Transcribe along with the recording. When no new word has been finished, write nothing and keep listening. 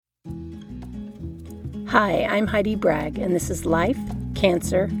Hi, I'm Heidi Bragg, and this is Life,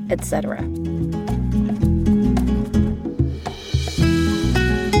 Cancer, Etc.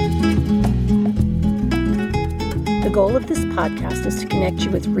 The goal of this podcast is to connect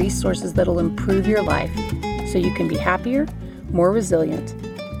you with resources that will improve your life so you can be happier, more resilient,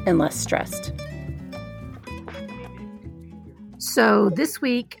 and less stressed. So this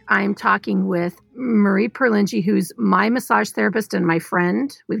week, I'm talking with Marie Perlingi, who's my massage therapist and my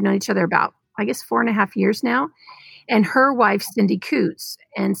friend. We've known each other about, 4.5 years now. And her wife, Cindy Coots.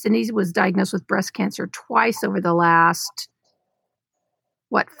 And Cindy was diagnosed with breast cancer twice over the last,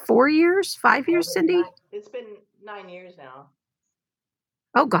 4 years? 5 years, Cindy? It's been 9 years now.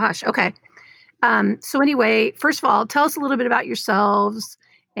 Oh, gosh. Okay. So anyway, first of all, tell us a little bit about yourselves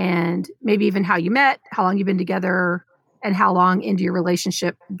and maybe even how you met, how long you've been together, and how long into your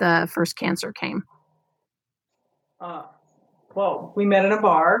relationship the first cancer came. Well, we met in a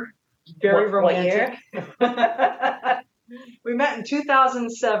bar. Very romantic. What year? We met in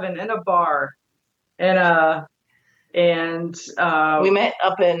 2007 in a bar. And we met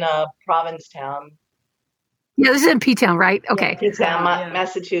up in Provincetown. Yeah, this is in P-Town, right? Okay. Yeah, P-Town,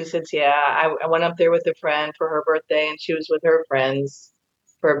 Massachusetts. Yeah, I went up there with a friend for her birthday, and she was with her friends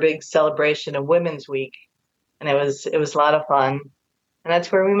for a big celebration of Women's Week, and it was a lot of fun, and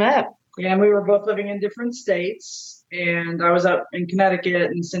that's where we met. Yeah, and we were both living in different states. And I was up in Connecticut,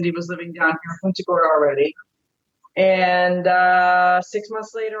 and Cindy was living down here in Punta Gorda already. And 6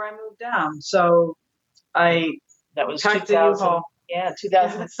 months later, I moved down. So that was 2000. Yeah,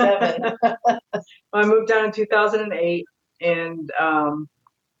 2007. I moved down in 2008, and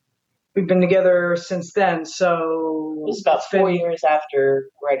we've been together since then. So it was about 4 years after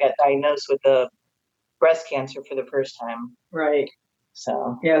where I got diagnosed with the breast cancer for the first time. Right.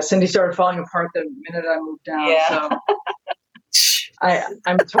 So yeah, Cindy started falling apart the minute I moved down. Yeah. So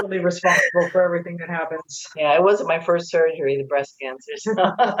I'm totally responsible for everything that happens. Yeah, it wasn't my first surgery, the breast cancer. So.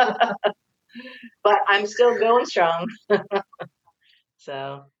 But I'm still going strong.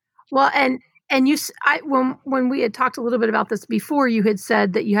 So. Well, and you, when we had talked a little bit about this before, you had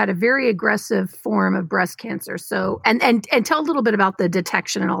said that you had a very aggressive form of breast cancer. So, and tell a little bit about the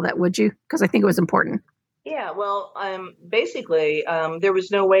detection and all that, would you? Because I think it was important. Yeah, well, basically, there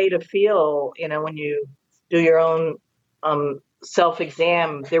was no way to feel, when you do your own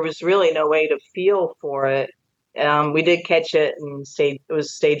self-exam, there was really no way to feel for it. We did catch it and it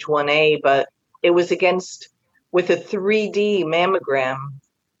was stage 1A, but it was with a 3D mammogram.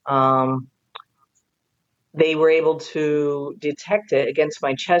 They were able to detect it against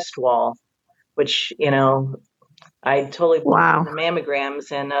my chest wall, which, I totally believed in the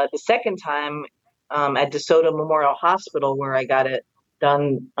mammograms. And the second time, at DeSoto Memorial Hospital, where I got it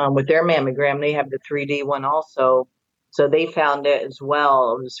done with their mammogram, they have the 3D one also. So they found it as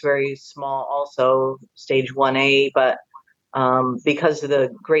well. It was very small, also stage 1A. But because of the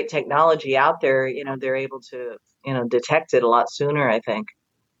great technology out there, they're able to, detect it a lot sooner, I think.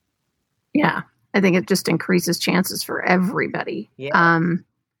 Yeah, I think it just increases chances for everybody. Yeah.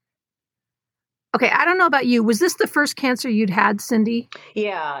 Okay, I don't know about you. Was this the first cancer you'd had, Cindy?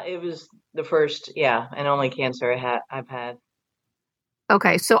 Yeah, it was the first, and only cancer I've had.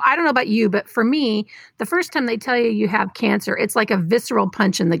 Okay, so I don't know about you, but for me, the first time they tell you have cancer, it's like a visceral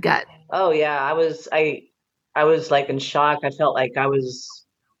punch in the gut. Oh yeah, I was like in shock. I felt like I was.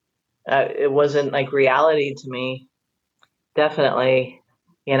 It wasn't like reality to me. Definitely,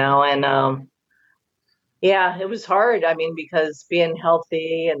 and yeah, it was hard. I mean, because being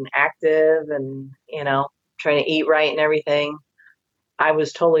healthy and active and, trying to eat right and everything, I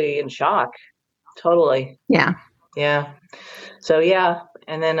was totally in shock. Totally. Yeah. Yeah. So, yeah.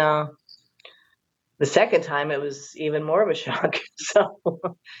 And then the second time it was even more of a shock. So,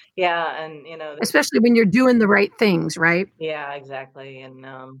 yeah. And, especially when you're doing the right things, right? Yeah, exactly. And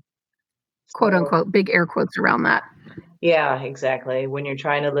quote unquote, big air quotes around that. Yeah, exactly. When you're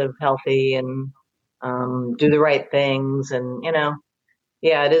trying to live healthy and do the right things, and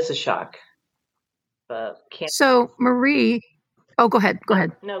yeah, it is a shock. But so Marie, go ahead.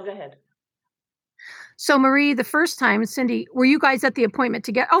 No, go ahead. So Marie, the first time, Cindy, were you guys at the appointment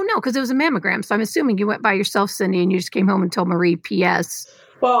together? Oh no, because it was a mammogram. So I'm assuming you went by yourself, Cindy, and you just came home and told Marie, P.S.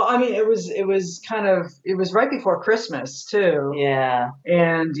 Well, I mean, it was right before Christmas too. Yeah.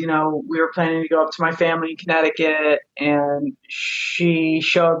 And, we were planning to go up to my family in Connecticut, and she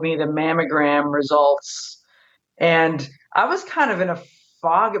showed me the mammogram results, and I was kind of in a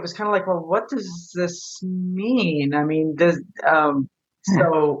fog. It was kind of like, well, what does this mean? I mean,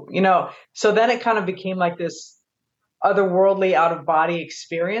 so then it kind of became like this otherworldly, out of body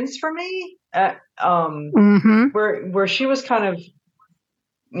experience for me, where she was kind of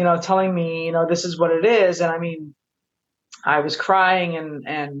telling me, this is what it is. And I mean, I was crying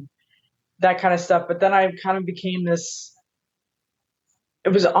and that kind of stuff. But then I kind of became this, it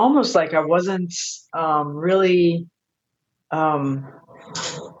was almost like I wasn't really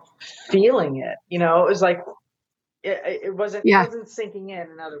feeling it. It was like, it wasn't sinking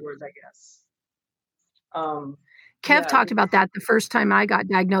in other words, I guess. Kev talked about that the first time I got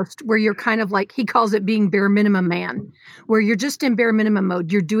diagnosed, where you're kind of like, he calls it being bare minimum man, where you're just in bare minimum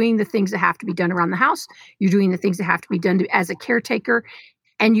mode. You're doing the things that have to be done around the house. You're doing the things that have to be done as a caretaker.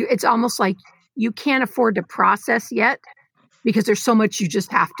 And it's almost like you can't afford to process yet because there's so much you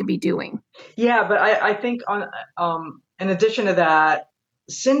just have to be doing. Yeah, but I think in addition to that,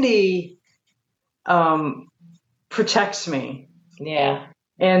 Cindy protects me. Yeah.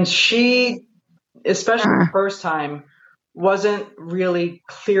 And she, especially the first time, wasn't really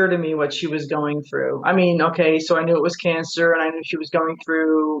clear to me what she was going through. I mean, okay, so I knew it was cancer and I knew she was going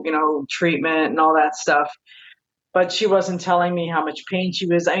through, treatment and all that stuff. But she wasn't telling me how much pain she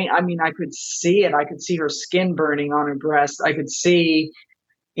was. I mean, I could see it. I could see her skin burning on her breast. I could see,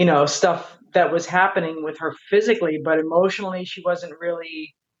 stuff that was happening with her physically, but emotionally, she wasn't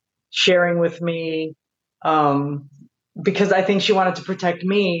really sharing with me because I think she wanted to protect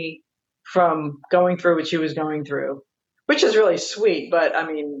me from going through what she was going through, which is really sweet. But I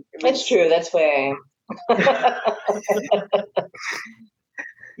mean, it's true. That's why I am.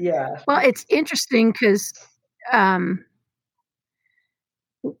 Yeah. Well, it's interesting because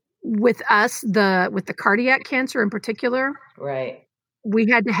with us, with the cardiac cancer in particular, right, we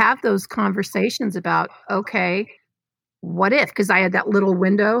had to have those conversations about, okay, what if? Because I had that little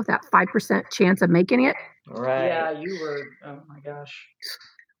window, that 5% chance of making it. Right. Yeah, you were. Oh my gosh.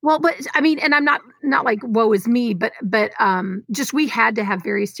 Well, but I mean, and I'm not like woe is me, but just we had to have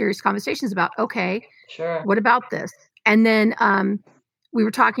very serious conversations about, okay, sure, what about this? And then we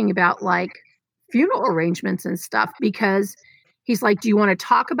were talking about like funeral arrangements and stuff, because he's like, do you want to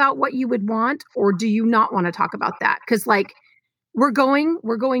talk about what you would want, or do you not want to talk about that? Because like we're going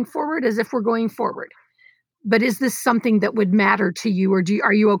forward as if we're going forward. But is this something that would matter to you, or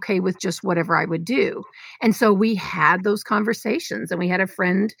are you okay with just whatever I would do? And so we had those conversations, and we had a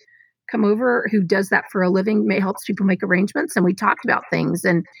friend come over who does that for a living, helps people make arrangements, and we talked about things.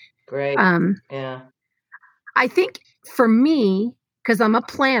 And great. Yeah. I think for me, because I'm a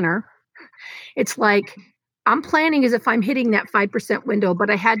planner, it's like I'm planning as if I'm hitting that 5% window, but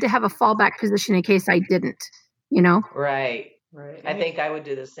I had to have a fallback position in case I didn't, Right. Right. I think I would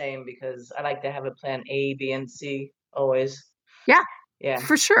do the same because I like to have a plan A, B, and C always. Yeah. Yeah.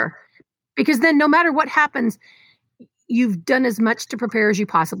 For sure. Because then no matter what happens, you've done as much to prepare as you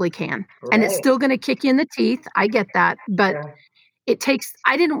possibly can. Right. And it's still going to kick you in the teeth. I get that. But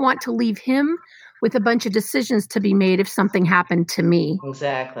I didn't want to leave him with a bunch of decisions to be made if something happened to me.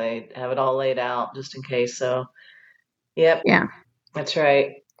 Exactly. Have it all laid out just in case. So, yep. Yeah. That's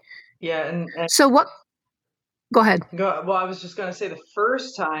right. Yeah. And so what? Go ahead. Well, I was just going to say the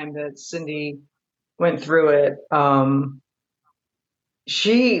first time that Cindy went through it,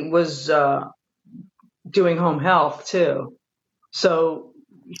 she was doing home health too. So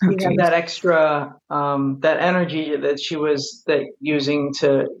she had that extra, that energy that she was using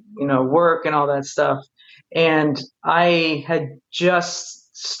to, work and all that stuff. And I had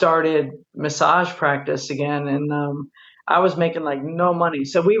just started massage practice again, and I was making like no money.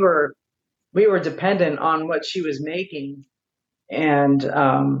 So we were dependent on what she was making. And it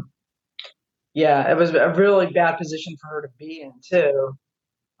was a really bad position for her to be in too.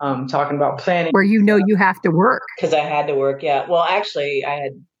 Talking about planning. Where you have to work. Because I had to work, yeah. Well, actually, I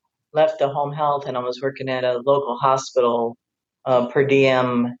had left the home health and I was working at a local hospital per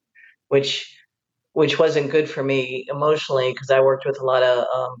diem, which wasn't good for me emotionally because I worked with a lot of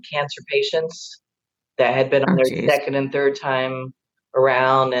cancer patients that had been on their second and third time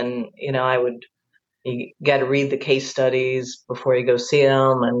around. And, you got to read the case studies before you go see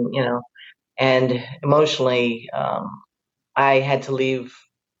them. And, and emotionally, I had to leave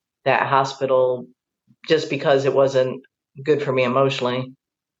that hospital just because it wasn't good for me emotionally,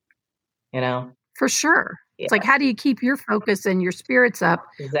 For sure. Yeah. It's like, how do you keep your focus and your spirits up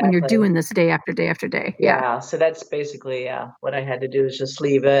when you're doing this day after day after day? Yeah. So that's basically, what I had to do is just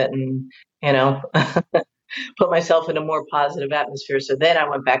leave it and, put myself in a more positive atmosphere. So then I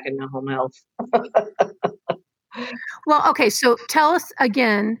went back into home health. Well, okay. So tell us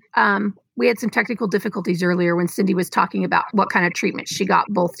again, we had some technical difficulties earlier when Cindy was talking about what kind of treatment she got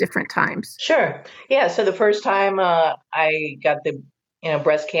both different times. Sure. Yeah. So the first time I got the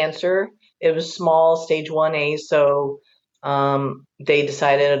breast cancer, it was small, stage 1A. So they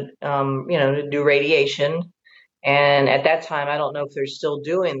decided, to do radiation. And at that time, I don't know if they're still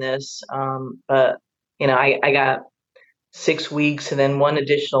doing this, but I got 6 weeks and then one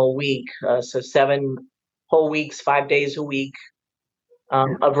additional week, so 7 whole weeks, 5 days a week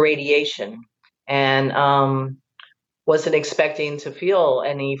of radiation, and wasn't expecting to feel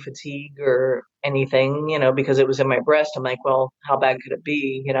any fatigue or anything, because it was in my breast. I'm like, well, how bad could it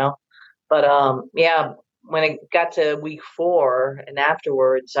be, But yeah, when it got to week 4 and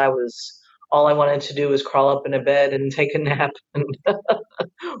afterwards, all I wanted to do was crawl up in a bed and take a nap. And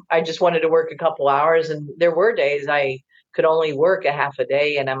I just wanted to work a couple hours. And there were days I could only work a half a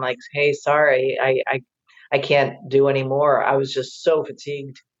day. And I'm like, hey, sorry, I can't do anymore. I was just so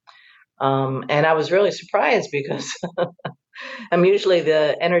fatigued. And I was really surprised because I'm usually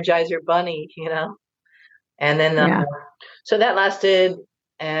the Energizer bunny, And then, so that lasted,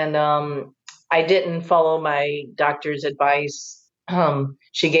 and I didn't follow my doctor's advice.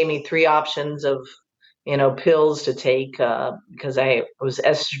 She gave me 3 options of, pills to take because I was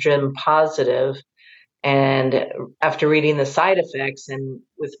estrogen positive. And after reading the side effects, and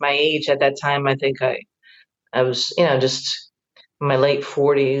with my age at that time, I think I was, just in my late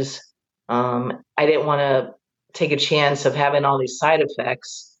 40s. I didn't want to take a chance of having all these side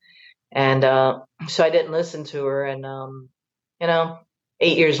effects. And so I didn't listen to her. And,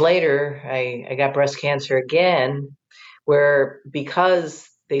 8 years later, I got breast cancer again, where because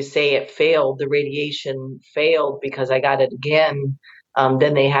they say it failed, the radiation failed because I got it again,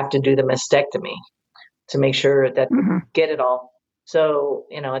 then they have to do the mastectomy to make sure that get it all. So,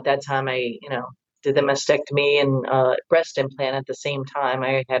 at that time I, did the mastectomy and breast implant at the same time.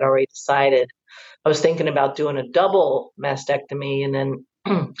 I had already decided. I was thinking about doing a double mastectomy, and then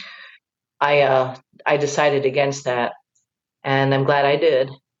I decided against that, and I'm glad I did.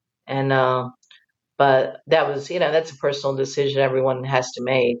 And but that was, that's a personal decision everyone has to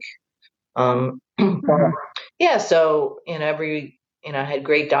make. Yeah, so I had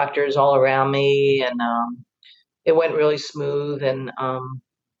great doctors all around me, and it went really smooth, and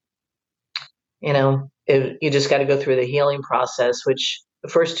you just got to go through the healing process, which the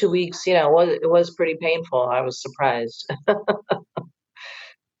first 2 weeks, it was pretty painful. I was surprised.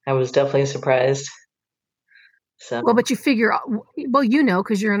 I was definitely surprised. So. Well, but you figure,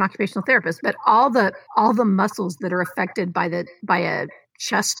 because you're an occupational therapist, but all the muscles that are affected by a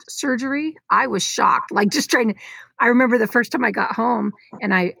chest surgery, I was shocked. Like just I remember the first time I got home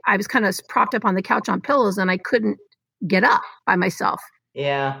and I was kind of propped up on the couch on pillows and I couldn't get up by myself.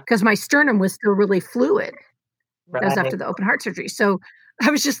 Yeah. Because my sternum was still really fluid. Right. That was after the open heart surgery. So I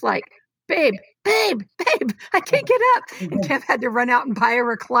was just like, babe, I can't get up. And Kev had to run out and buy a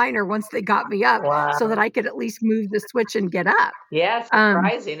recliner once they got me up so that I could at least move the switch and get up. Yeah, it's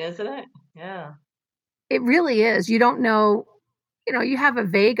surprising, isn't it? Yeah. It really is. You don't know, you have a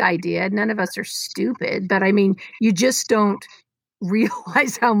vague idea. None of us are stupid, but I mean, you just don't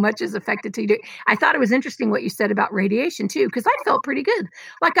realize how much is affected till you do. I thought it was interesting what you said about radiation too, because I felt pretty good.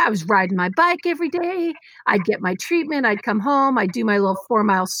 Like I was riding my bike every day. I'd get my treatment. I'd come home. I'd do my little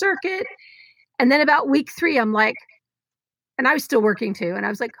 4-mile circuit. And then about week 3, I'm like, and I was still working too. And I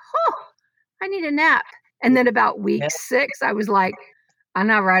was like, I need a nap. And then about week 6, I was like, I'm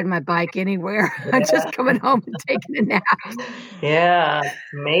not riding my bike anywhere. Yeah. I'm just coming home and taking a nap. Yeah.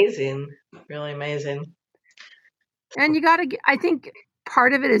 Amazing. Really amazing. And I think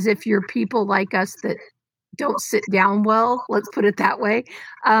part of it is if you're people like us that don't sit down well, let's put it that way.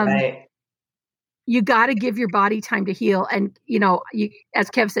 Right. You got to give your body time to heal. And, as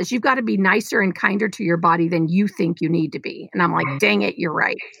Kev says, you've got to be nicer and kinder to your body than you think you need to be. And I'm like, dang it, you're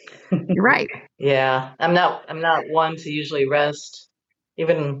right. You're right. Yeah. I'm not one to usually rest.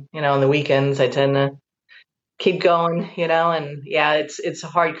 Even, on the weekends, I tend to keep going, and yeah, it's a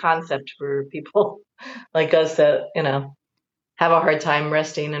hard concept for people like us that, have a hard time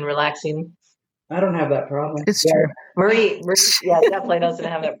resting and relaxing. I don't have that problem. It's true. Marie, definitely doesn't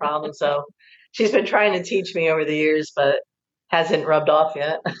have that problem. So she's been trying to teach me over the years, but hasn't rubbed off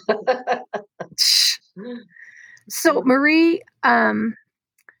yet. So Marie,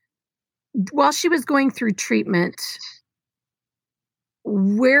 while she was going through treatment,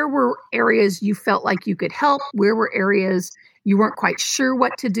 where were areas you felt like you could help? Where were areas you weren't quite sure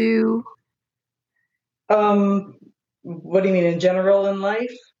what to do? What do you mean in general in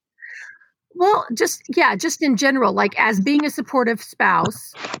life? Well, just in general, like as being a supportive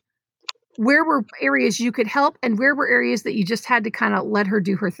spouse, where were areas you could help and where were areas that you just had to kind of let her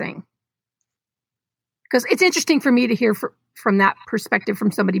do her thing? Because it's interesting for me to hear from that perspective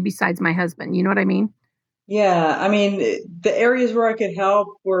from somebody besides my husband. You know what I mean? Yeah. I mean, the areas where I could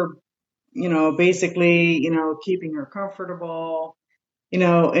help were, basically, keeping her comfortable,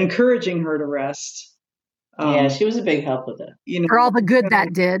 encouraging her to rest. Yeah, she was a big help with it. For all the good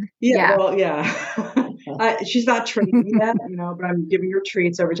that did. Yeah. Well, yeah. She's not trained yet, but I'm giving her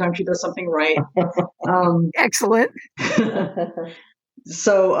treats every time she does something right. Excellent.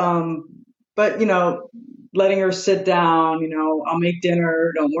 So, but, letting her sit down, I'll make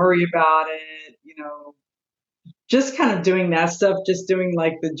dinner, don't worry about it, just kind of doing that stuff, just doing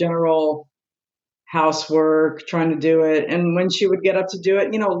like the general housework, trying to do it. And when she would get up to do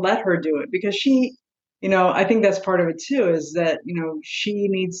it, let her do it, because she, I think that's part of it too, is that, she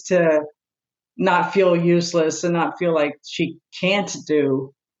needs to not feel useless and not feel like she can't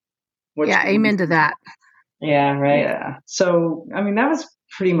do what amen to that. Yeah, right. Yeah. So, I mean, that was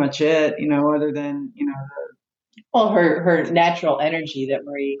pretty much it, other than, well, her natural energy that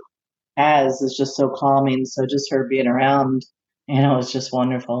Marie has is just so calming. So just her being around, is just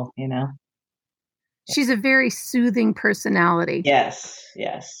wonderful, She's a very soothing personality. Yes.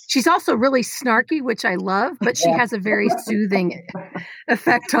 She's also really snarky, which I love, but she has a very soothing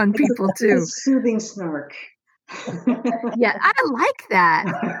effect on people too. A soothing snark. Yeah, I like that.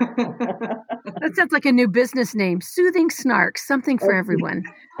 That sounds like a new business name. Soothing snark, something for everyone.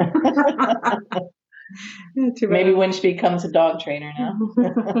 Maybe when she becomes a dog trainer now.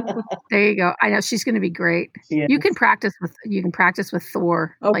 There you go. I know she's going to be great. Yes. You can practice with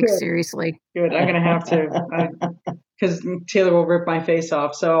Thor. Okay. Like seriously. Good. I'm going to have to, because Taylor will rip my face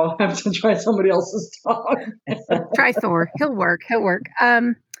off. So I'll have to try somebody else's dog. Try Thor. He'll work.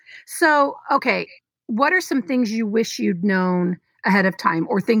 So, okay. What are some things you wish you'd known ahead of time,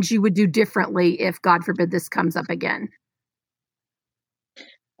 or things you would do differently if, God forbid, this comes up again?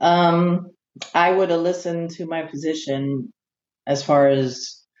 I would have listened to my physician as far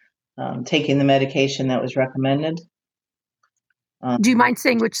as taking the medication that was recommended. Do you mind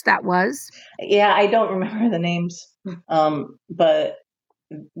saying which that was? Yeah, I don't remember the names, but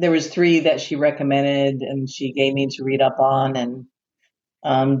there was 3 that she recommended and she gave me to read up on,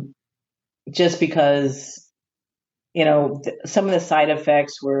 and just because, some of the side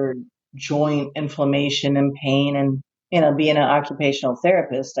effects were joint inflammation and pain, and being an occupational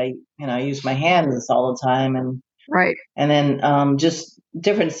therapist, I use my hands all the time, and right. And then just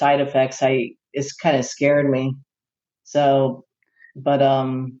different side effects. It's kind of scared me. So, but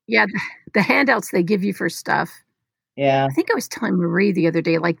yeah, the handouts they give you for stuff. Yeah, I think I was telling Marie the other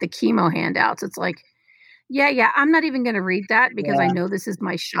day, like the chemo handouts. It's like, yeah, I'm not even going to read that because I know this is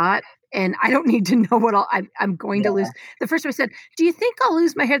my shot. And I don't need to know what I'm going to lose. The first time I said, do you think I'll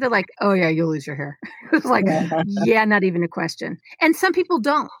lose my hair? They're like, oh, yeah, you'll lose your hair. It was like, yeah, not even a question. And some people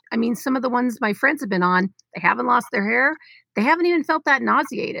don't. I mean, some of the ones my friends have been on, they haven't lost their hair. They haven't even felt that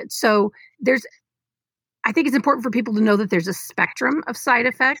nauseated. So I think it's important for people to know that there's a spectrum of side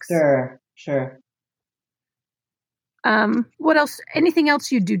effects. Sure. What else? Anything else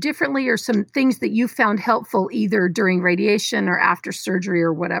you do differently, or some things that you found helpful either during radiation or after surgery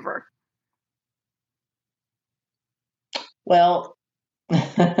or whatever? Well,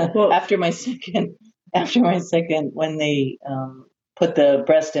 after my second, when they put the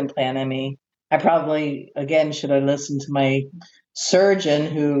breast implant in me, I probably again should have listened to my surgeon.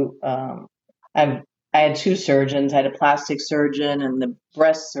 Who I had 2 surgeons. I had a plastic surgeon and the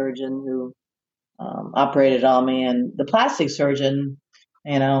breast surgeon who operated on me. And the plastic surgeon,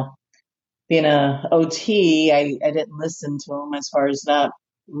 being a OT, I didn't listen to him as far as not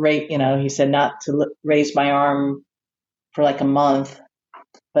rate. He said not to raise my arm for like a month,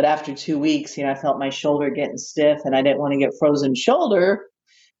 but after 2 weeks, I felt my shoulder getting stiff, and I didn't want to get frozen shoulder,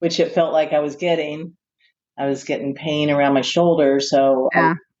 which it felt like I was getting. I was getting pain around my shoulder, so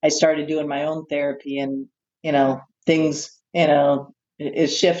I started doing my own therapy, and things, it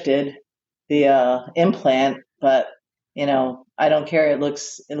shifted the implant, but I don't care. It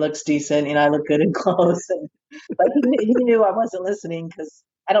looks decent. I look good in clothes, but he knew I wasn't listening, because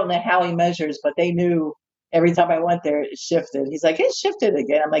I don't know how he measures, but they knew. Every time I went there, it shifted. He's like, it shifted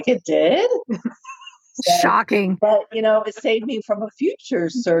again. I'm like, it did? So, shocking. But, it saved me from a future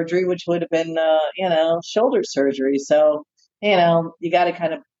surgery, which would have been, shoulder surgery. So, you got to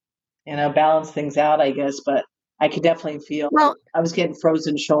kind of, balance things out, I guess. But I could definitely feel I was getting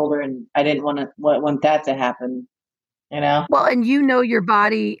frozen shoulder, and I didn't want that to happen. Well, and your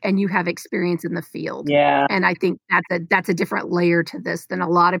body, and you have experience in the field. Yeah. And I think that's a different layer to this than a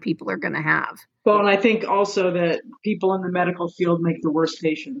lot of people are going to have. Well, and I think also that people in the medical field make the worst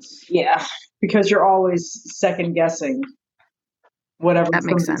patients. Yeah. Because you're always second guessing whatever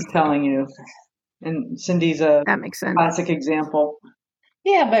somebody's telling you. And Cindy's that makes sense. Classic example.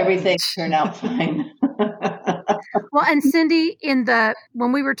 Yeah, but everything turned out fine. Well, and Cindy,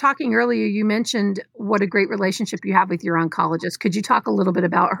 when we were talking earlier, you mentioned what a great relationship you have with your oncologist. Could you talk a little bit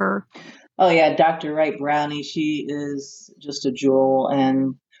about her? Oh yeah, Dr. Wright Brownie, she is just a jewel,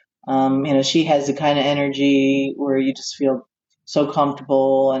 and she has the kind of energy where you just feel so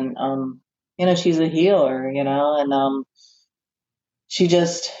comfortable, and she's a healer, and she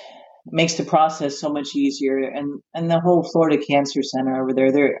just makes the process so much easier, and the whole Florida Cancer Center over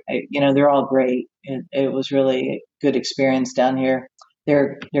there, they're all great. It was really a good experience down here.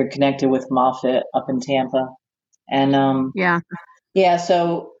 They're connected with Moffitt up in Tampa, and yeah,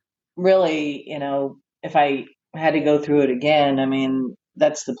 so really, if I had to go through it again, I mean,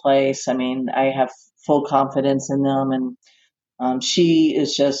 that's the place. I mean, I have full confidence in them, and she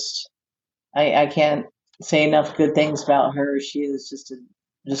is just, I can't say enough good things about her. She is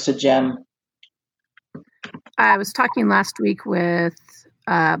just a gem. I was talking last week with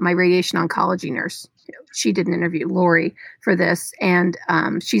my radiation oncology nurse. She did an interview, Lori, for this, and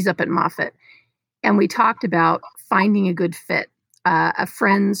she's up at Moffitt. And we talked about finding a good fit. A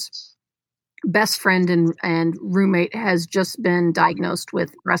friend's best friend and roommate has just been diagnosed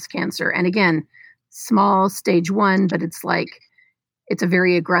with breast cancer. And again, small, stage 1, but it's a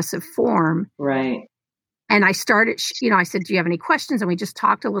very aggressive form. Right. And I started, I said, do you have any questions? And we just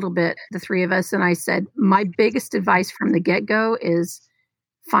talked a little bit, the three of us. And I said, my biggest advice from the get-go is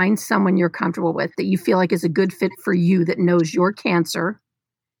find someone you're comfortable with, that you feel like is a good fit for you, that knows your cancer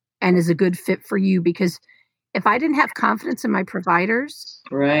and is a good fit for you. Because if I didn't have confidence in my providers,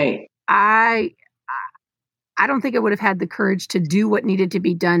 right, I don't think I would have had the courage to do what needed to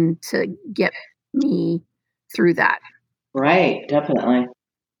be done to get me through that. Right, definitely.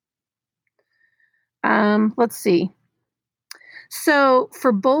 Let's see. So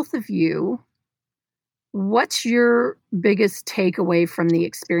for both of you, what's your biggest takeaway from the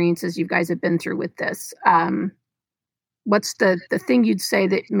experiences you guys have been through with this? What's the thing you'd say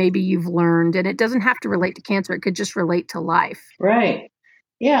that maybe you've learned? And it doesn't have to relate to cancer. It could just relate to life. Right.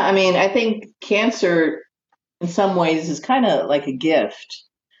 Yeah. I mean, I think cancer in some ways is kind of like a gift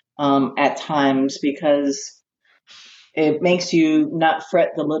at times, because it makes you not fret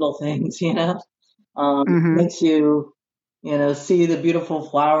the little things, makes you, see the beautiful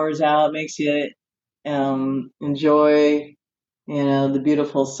flowers out, makes you enjoy, the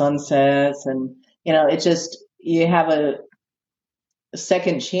beautiful sunsets, and, it just, you have a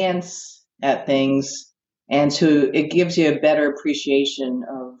second chance at things, and it gives you a better appreciation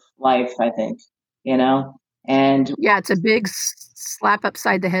of life, I think, and yeah, it's a big slap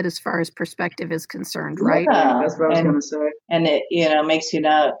upside the head as far as perspective is concerned, right? Yeah, that's what I was going to say. And it, makes you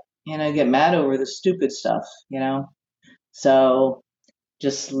not, get mad over the stupid stuff, so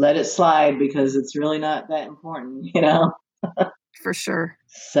just let it slide, because it's really not that important, For sure.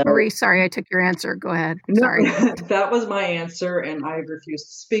 So, Marie, sorry, I took your answer. Go ahead. No, sorry. That was my answer, and I refuse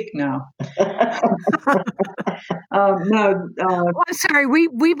to speak now. No. I'm sorry.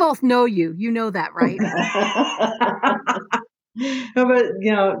 We both know you. You know that, right? No, but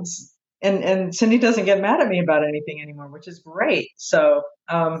and Cindy doesn't get mad at me about anything anymore, which is great. So,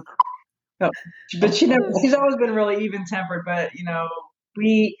 no, but she's always been really even tempered. But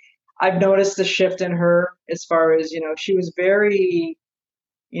I've noticed a shift in her as far as she was very,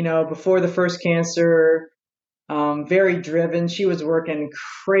 before the first cancer, very driven. She was working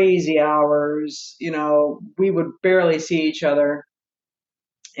crazy hours. We would barely see each other.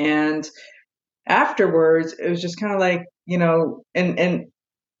 And afterwards, it was just kind of like, and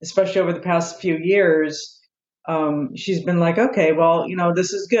especially over the past few years, she's been like, okay, well,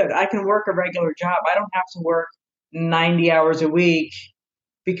 this is good. I can work a regular job. I don't have to work 90 hours a week,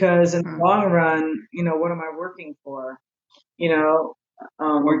 because in the long run, what am I working for?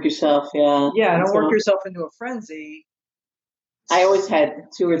 Work yourself, yeah. Yeah, don't work yourself into a frenzy. I always had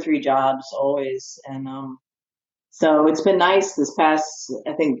 2 or 3 jobs, always, and so it's been nice this past,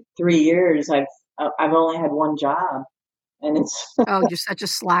 I think, 3 years. I've only had one job, and it's oh, you're such a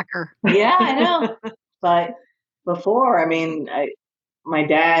slacker. Yeah, I know. But before, I mean, my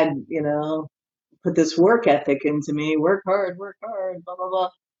dad, put this work ethic into me: work hard, blah blah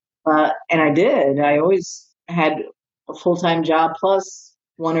blah. And I did. I always had a full-time job plus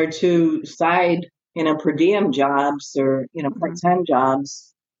 1 or 2 side, per diem jobs, or part-time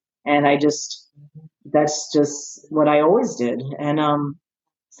jobs, and that's just what I always did. And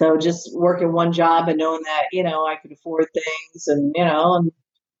so just working one job and knowing that I could afford things, and and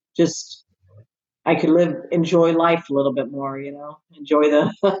just I could enjoy life a little bit more, enjoy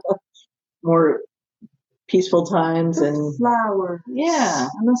the more peaceful times, and flower, yeah,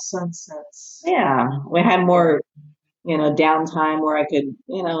 and the sunsets. Yeah, we had more downtime where I could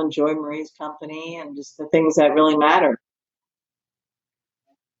enjoy Marie's company and just the things that really matter.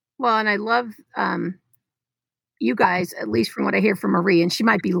 Well, and I love you guys, at least from what I hear from Marie, and she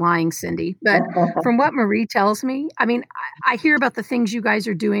might be lying, Cindy, but from what Marie tells me, I mean, I hear about the things you guys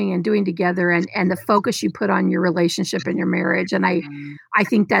are doing and doing together, and the focus you put on your relationship and your marriage. And I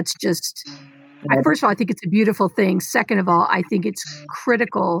think that's just, first of all, I think it's a beautiful thing. Second of all, I think it's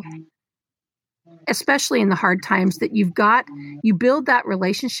critical, especially in the hard times, that you build that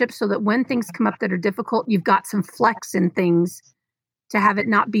relationship so that when things come up that are difficult, you've got some flex in things to have it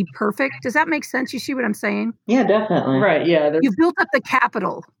not be perfect. Does that make sense? You see what I'm saying? Yeah, definitely. Right. Yeah. You've built up the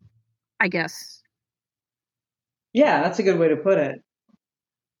capital, I guess. Yeah, that's a good way to put it.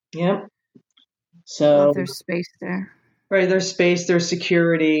 Yep. So there's space there. Right. There's space, there's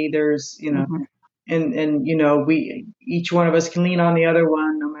security, there's, and we, each one of us can lean on the other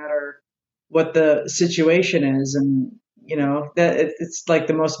one no matter what the situation is. And, that it's like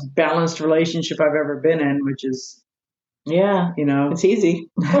the most balanced relationship I've ever been in, which is, it's easy.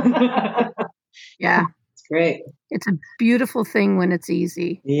 Yeah. It's great. It's a beautiful thing when it's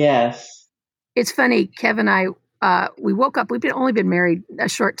easy. Yes. It's funny, Kevin and I, we woke up, we've only been married a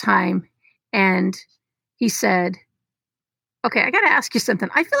short time, and he said, okay, I got to ask you something.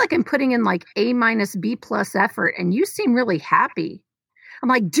 I feel like I'm putting in like A- B+ effort, and you seem really happy. I'm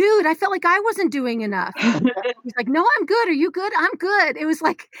like, dude, I felt like I wasn't doing enough. He's like, no, I'm good. Are you good? I'm good. It was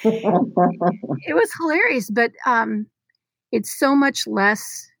like, it was hilarious, but it's so much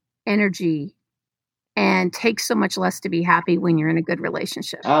less energy and takes so much less to be happy when you're in a good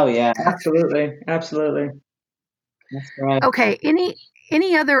relationship. Oh yeah, absolutely. That's right. Okay.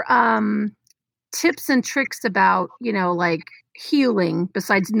 Any other tips and tricks about, like healing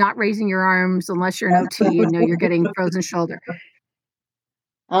besides not raising your arms unless you're an OT, you're getting frozen shoulder?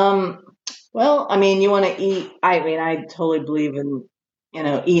 Well, I mean, you want to eat. I totally believe in,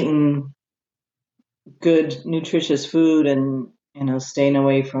 eating good, nutritious food and, staying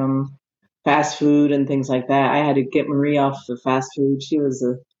away from fast food and things like that. I had to get Marie off the fast food. She was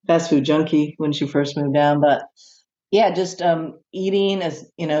a fast food junkie when she first moved down. But yeah, just eating as,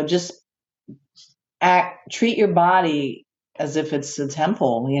 just treat your body as if it's a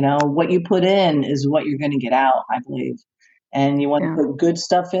temple. What you put in is what you're going to get out, I believe. And you want to put good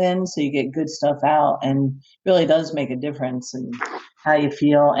stuff in so you get good stuff out, and really does make a difference in how you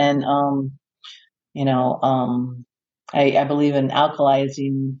feel. And, I believe in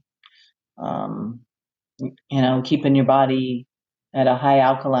alkalizing, keeping your body at a high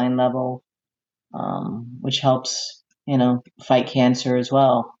alkaline level, which helps, fight cancer as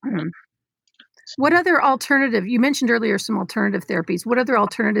well. Mm-hmm. What other alternative, you mentioned earlier some alternative therapies. What other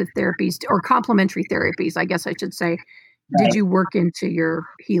alternative therapies or complementary therapies, I guess I should say, did you work into your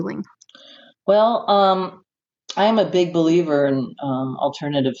healing? Well, I am a big believer in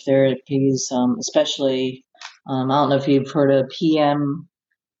alternative therapies, especially, I don't know if you've heard of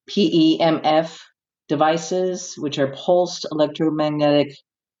PEMF devices, which are pulsed electromagnetic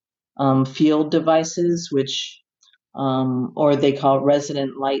field devices, which, or they call it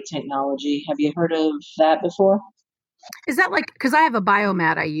resonant light technology. Have you heard of that before? Is that like, because I have a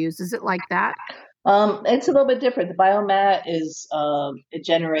biomat I use, is it like that? It's a little bit different. The biomat is, it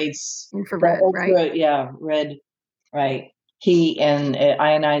generates infrared, right? Yeah, red, right, heat, and it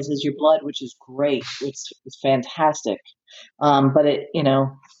ionizes your blood, which is great. It's fantastic. But it,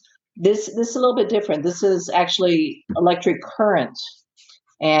 this is a little bit different. This is actually electric current,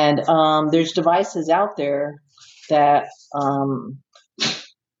 and there's devices out there that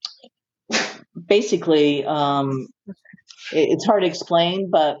basically, it's hard to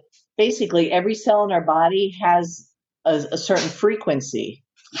explain, but basically every cell in our body has a certain frequency,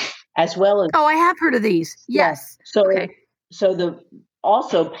 as well as. Oh, I have heard of these. Yes. So, okay. So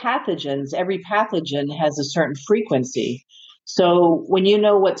also pathogens, every pathogen has a certain frequency. So when you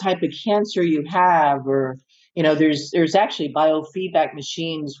know what type of cancer you have, or, there's actually biofeedback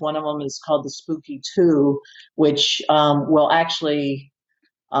machines. One of them is called the Spooky 2, which will actually,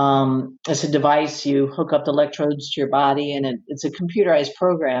 it's a device. You hook up the electrodes to your body, and it's a computerized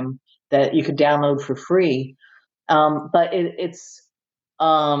program that you could download for free. But it's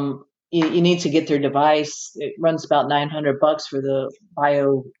you need to get their device. It runs about $900 for the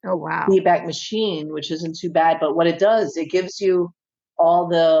biofeedback machine, which isn't too bad. But what it does, it gives you all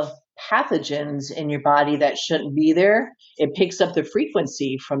the pathogens in your body that shouldn't be there. It picks up the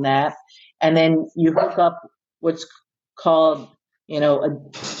frequency from that, and then you hook up what's called,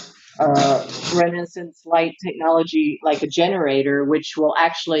 renaissance light technology, like a generator, which will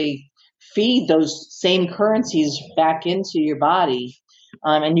actually feed those same currencies back into your body.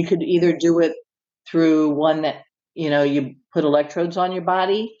 And you could either do it through one that, you put electrodes on your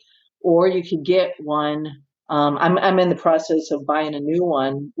body, or you could get one. I'm in the process of buying a new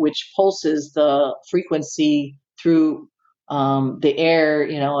one, which pulses the frequency through the air,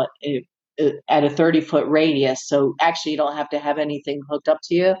 at a 30-foot radius. So actually, you don't have to have anything hooked up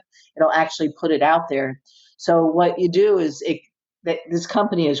to you. It'll actually put it out there. So what you do is this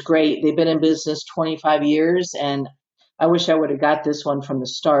company is great. They've been in business 25 years, and I wish I would have got this one from the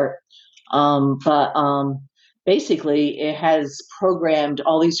start. But basically, it has programmed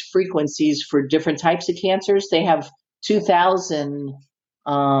all these frequencies for different types of cancers. They have 2,000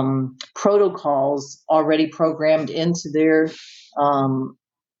 protocols already programmed into their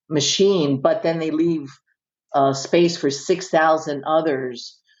machine, but then they leave space for 6,000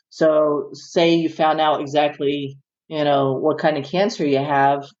 others. So say you found out exactly, what kind of cancer you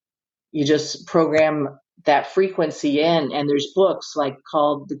have, you just program that frequency in, and there's books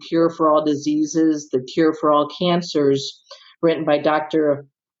called The Cure for All Diseases, The Cure for All Cancers, written by Dr.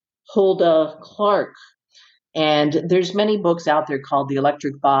 Hulda Clark. And there's many books out there called The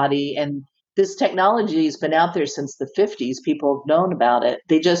Electric Body, and this technology has been out there since the 50s. People have known about it.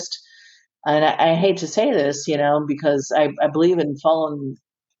 They just, and I hate to say this, because I believe in following,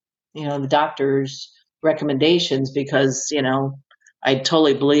 the doctor's recommendations, because, I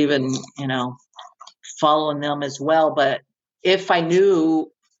totally believe in, following them as well. But if I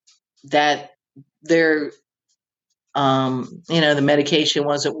knew that their, the medication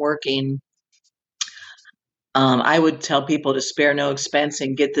wasn't working, I would tell people to spare no expense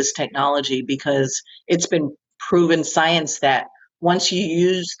and get this technology, because it's been proven science that once you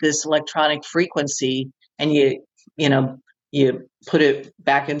use this electronic frequency and you put it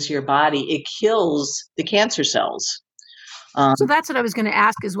back into your body, it kills the cancer cells. So that's what I was going to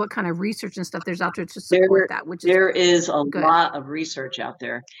ask, is what kind of research and stuff there's out there to support that? There is a lot of research out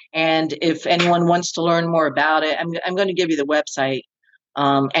there. And if anyone wants to learn more about it, I'm going to give you the website.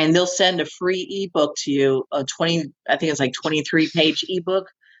 And they'll send a free ebook to you, I think it's 23-page ebook,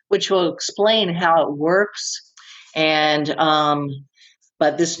 which will explain how it works. And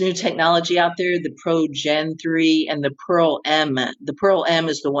but this new technology out there, the Pro Gen 3 and the Pearl M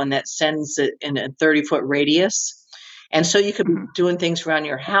is the one that sends it in a 30-foot radius. And so you could be doing things around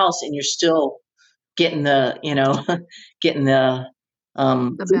your house, and you're still getting the benefit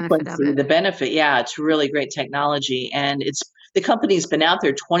of it. The benefit. Yeah, it's really great technology, and the company's been out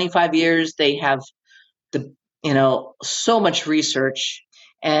there 25 years. They have so much research.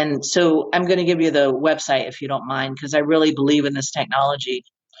 And so I'm going to give you the website if you don't mind, because I really believe in this technology.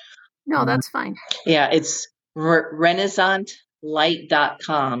 No, that's fine. Yeah, it's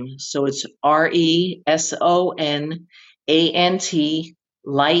RenaissantLight.com. So it's ReSonant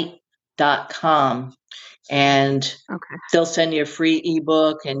light.com. And they'll send you a free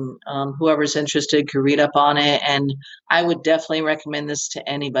ebook, and whoever's interested could read up on it. And I would definitely recommend this to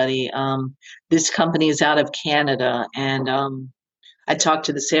anybody. This company is out of Canada, and I talked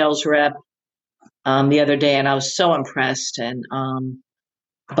to the sales rep the other day, and I was so impressed. And and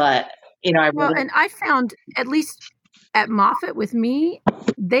I found, at least at Moffitt with me,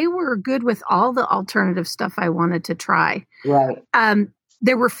 they were good with all the alternative stuff I wanted to try. Right.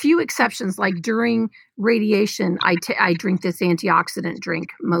 There were few exceptions, like during radiation, I drink this antioxidant drink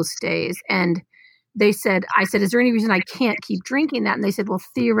most days. And I said, is there any reason I can't keep drinking that? And they said, well,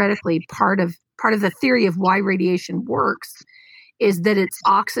 theoretically, part of the theory of why radiation works is that it's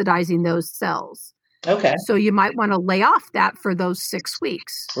oxidizing those cells. Okay. So you might want to lay off that for those 6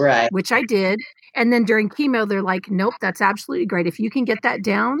 weeks. Right. Which I did. And then during chemo, they're like, nope, that's absolutely great. If you can get that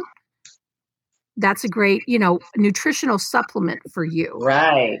down, that's a great, nutritional supplement for you.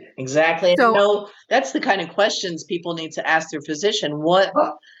 Right. Exactly. So, that's the kind of questions people need to ask their physician. What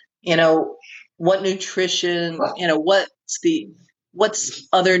nutrition, what's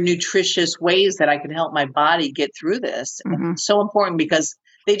other nutritious ways that I can help my body get through this? Mm-hmm. It's so important, because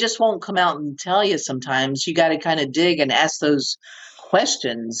they just won't come out and tell you sometimes. You got to kind of dig and ask those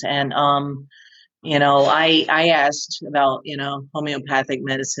questions. And, I asked about, homeopathic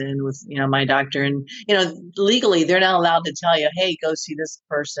medicine with, my doctor, and, legally they're not allowed to tell you, hey, go see this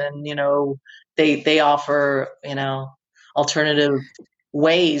person. They offer, alternative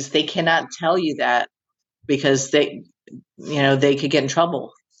ways. They cannot tell you that, because they could get in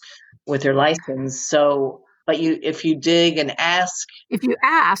trouble with their license. So, but if you dig and ask,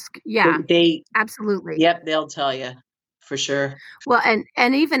 yeah, they absolutely. Yep. They'll tell you. For sure. Well,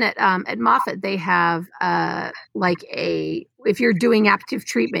 and even at Moffitt, they have if you're doing active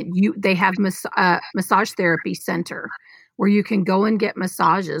treatment, they have massage therapy center where you can go and get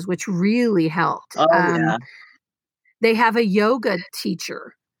massages, which really helped. Oh, yeah. They have a yoga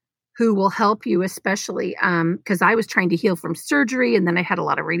teacher who will help you, especially because I was trying to heal from surgery, and then I had a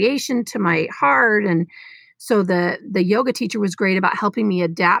lot of radiation to my heart, and so the yoga teacher was great about helping me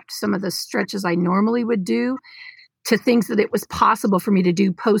adapt some of the stretches I normally would do. to things that it was possible for me to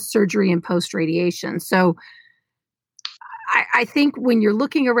do post-surgery and post-radiation. So I think when you're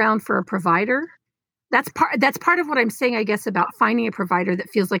looking around for a provider, that's part of what I'm saying, I guess, about finding a provider that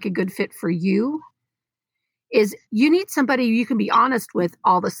feels like a good fit for you, is you need somebody you can be honest with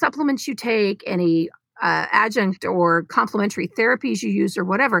all the supplements you take, any adjunct or complementary therapies you use or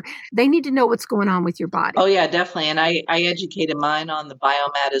whatever. They need to know what's going on with your body. Oh yeah, definitely. And I educated mine on the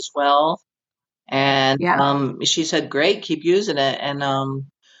Biomat as well. And she said, great, keep using it. And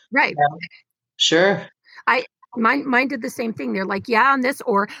right. Yeah, sure. Mine did the same thing. They're like, yeah, on this,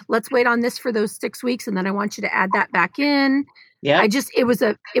 or let's wait on this for those 6 weeks, and then I want you to add that back in. Yeah. It was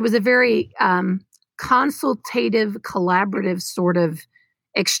a very consultative, collaborative sort of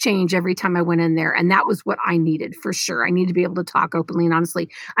exchange every time I went in there. And that was what I needed for sure. I need to be able to talk openly and honestly.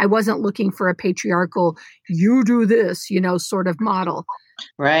 I wasn't looking for a patriarchal, you do this, sort of model.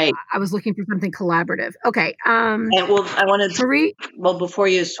 Right. I was looking for something collaborative. Okay. And well, I wanted to, Marie. Well, before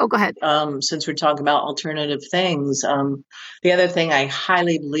you. Oh, go ahead. Since we're talking about alternative things, the other thing I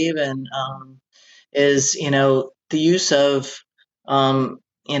highly believe in is, the use of,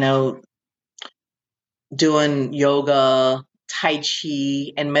 doing yoga, Tai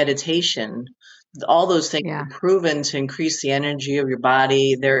Chi, and meditation. All those things are proven to increase the energy of your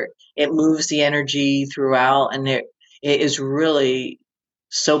body. It moves the energy throughout, and it is really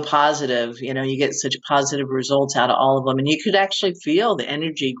so positive. You get such positive results out of all of them, and you could actually feel the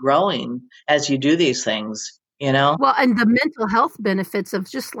energy growing as you do these things. Well, and the mental health benefits of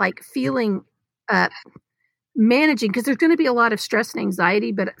just like feeling, managing, because there's going to be a lot of stress and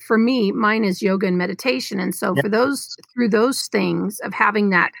anxiety, but for me, mine is yoga and meditation. And so for through those things of having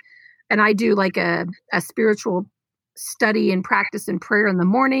that, and I do like a spiritual study and practice and prayer in the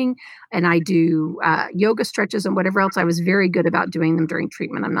morning, and I do yoga stretches and whatever else. I was very good about doing them during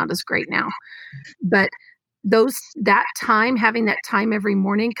treatment. I'm not as great now, but having that time every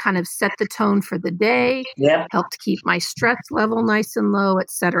morning kind of set the tone for the day, helped keep my stress level nice and low,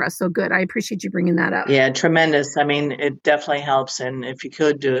 etc. So good. I appreciate you bringing that up. Yeah, tremendous. I mean, it definitely helps. And if you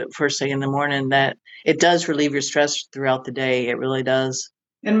could do it first thing in the morning, that it does relieve your stress throughout the day. It really does.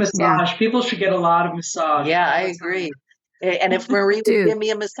 And massage. People should get a lot of massage. Yeah, I agree. And if Marie would give me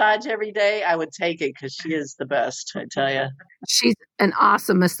a massage every day, I would take it because she is the best, I tell you. She's an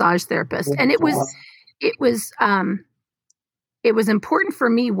awesome massage therapist. And it was important for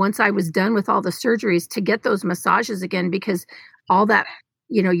me once I was done with all the surgeries to get those massages again, because all that,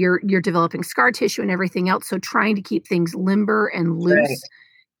 you're developing scar tissue and everything else. So trying to keep things limber and loose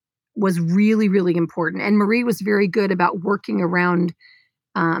was really, really important. And Marie was very good about working around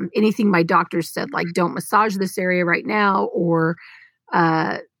anything my doctors said, like, don't massage this area right now, or,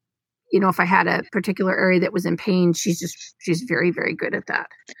 if I had a particular area that was in pain, she's very, very good at that.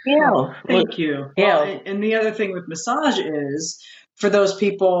 Yeah. Thank you. Yeah. Well, and the other thing with massage is for those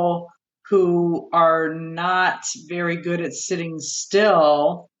people who are not very good at sitting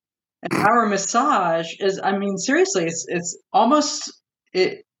still, an hour massage is, seriously, it's almost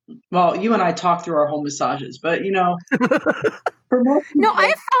it. Well, you and I talked through our whole massages, but for most people, no, I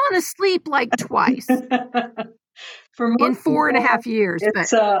have fallen asleep like twice. In 4.5 years,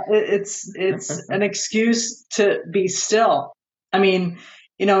 it's an excuse to be still. And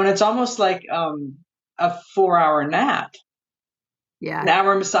it's almost like a 4-hour nap. Yeah, an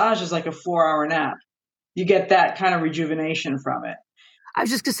hour massage is like a 4-hour nap. You get that kind of rejuvenation from it. I was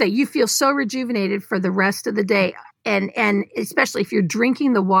just gonna say, you feel so rejuvenated for the rest of the day. And especially if you're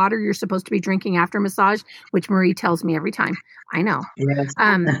drinking the water you're supposed to be drinking after massage, which Marie tells me every time. I know. Yes.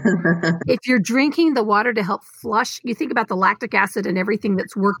 If you're drinking the water to help flush, you think about the lactic acid and everything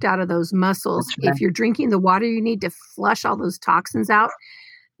that's worked out of those muscles. Right. If you're drinking the water you need to flush all those toxins out.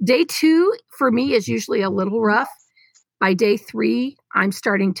 Day 2 for me is usually a little rough. By day 3, I'm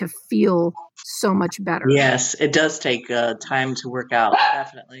starting to feel so much better. Yes, it does take time to work out,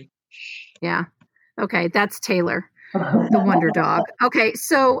 definitely. Yeah. Okay, that's Taylor, the wonder dog. Okay,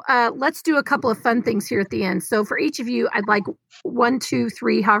 so let's do a couple of fun things here at the end. So for each of you, I'd like 1, 2,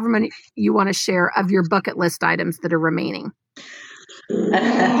 3, however many you want to share of your bucket list items that are remaining.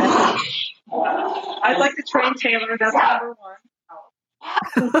 I'd like to train Taylor. That's number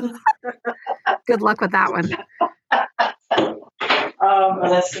 1. Good luck with that one.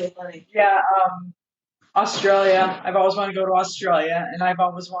 That's so funny. Yeah, Australia. I've always wanted to go to Australia, and I've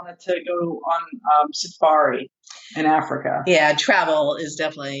always wanted to go on safari in Africa. Yeah, travel is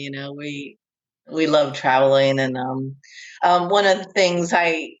definitely, we love traveling, and one of the things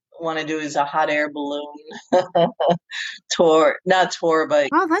I want to do is a hot air balloon tour. Not tour, but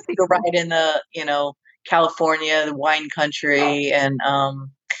that'd be go cool. right in the, California, the wine country, and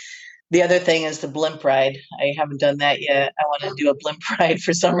the other thing is the blimp ride. I haven't done that yet. I want to do a blimp ride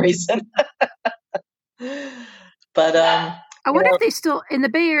for some reason. But I wonder if they still, in the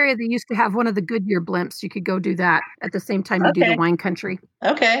Bay Area, they used to have one of the Goodyear blimps. You could go do that at the same time you do the wine country.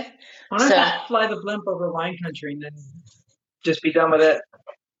 Okay. Why don't I fly the blimp over wine country and then just be done with it?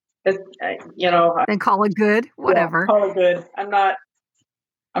 Then call it good, whatever. Yeah, call it good. I'm not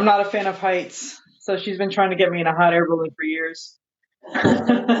a fan of heights, so she's been trying to get me in a hot air balloon for years.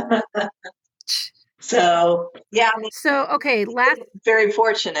 So yeah. Okay. Very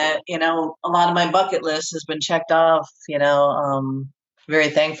fortunate. A lot of my bucket list has been checked off. Very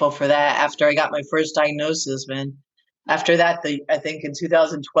thankful for that. After I got my first diagnosis, man. After that, I think in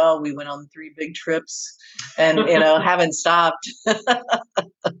 2012 we went on 3 big trips, and haven't stopped.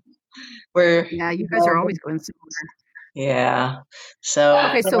 You guys are always going somewhere. Yeah. So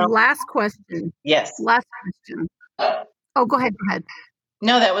okay. So last question. Yes. Last question. Oh, go ahead.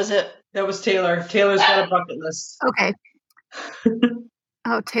 No, that was it. That was Taylor. Taylor's got a bucket list. Okay.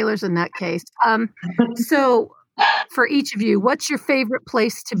 Oh, Taylor's in that case. So for each of you, what's your favorite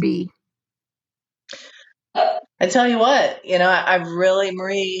place to be? I tell you what, I've really,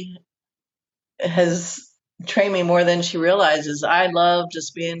 Marie has trained me more than she realizes. I love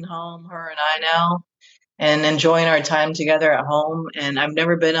just being home, her and I now, and enjoying our time together at home. And I've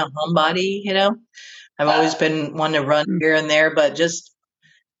never been a homebody, I've always been one to run here and there, but just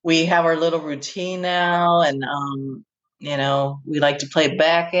we have our little routine now, and we like to play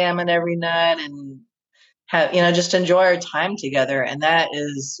backgammon every night and have just enjoy our time together, and that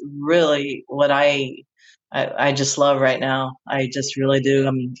is really what I just love right now. I just really do.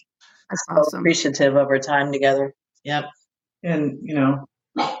 I'm so appreciative of our time together. Yep. And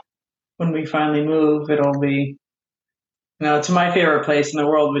when we finally move, it'll be to my favorite place in the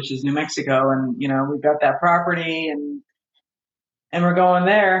world, which is New Mexico, and we've got that property, and we're going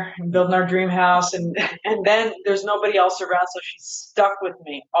there and building our dream house, and then there's nobody else around, so she's stuck with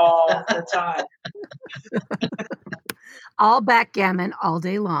me all the time. All backgammon all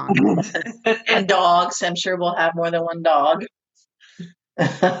day long. And dogs. I'm sure we'll have more than one dog.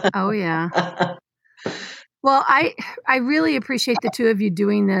 Oh yeah. Well, I really appreciate the two of you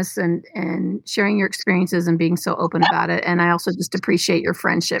doing this and sharing your experiences and being so open about it. And I also just appreciate your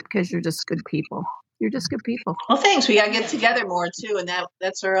friendship because you're just good people. You're just good people. Well, thanks. We got to get together more too. And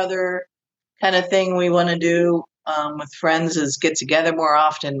that's our other kind of thing we want to do with friends is get together more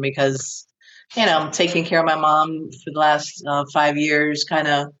often because, taking care of my mom for the last 5 years kind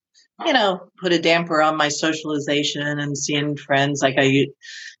of, put a damper on my socialization and seeing friends like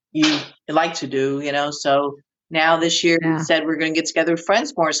you like to do, So now this year we said we're going to get together with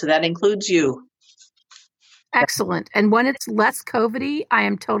friends more. So that includes you. Excellent. And when it's less COVID-y, I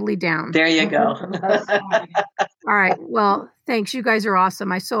am totally down. There you go. All right. Well, thanks. You guys are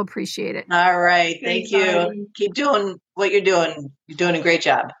awesome. I so appreciate it. All right. Thank you. Heidi. Keep doing what you're doing. You're doing a great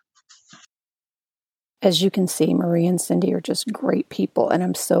job. As you can see, Marie and Cindy are just great people, and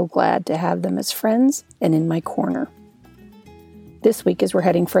I'm so glad to have them as friends and in my corner. This week, as we're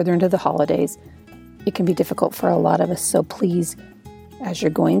heading further into the holidays, it can be difficult for a lot of us, so please, as you're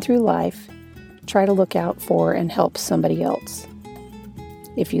going through life, try to look out for and help somebody else.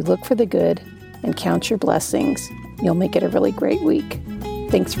 If you look for the good and count your blessings, you'll make it a really great week.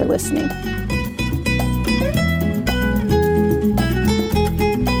 Thanks for listening.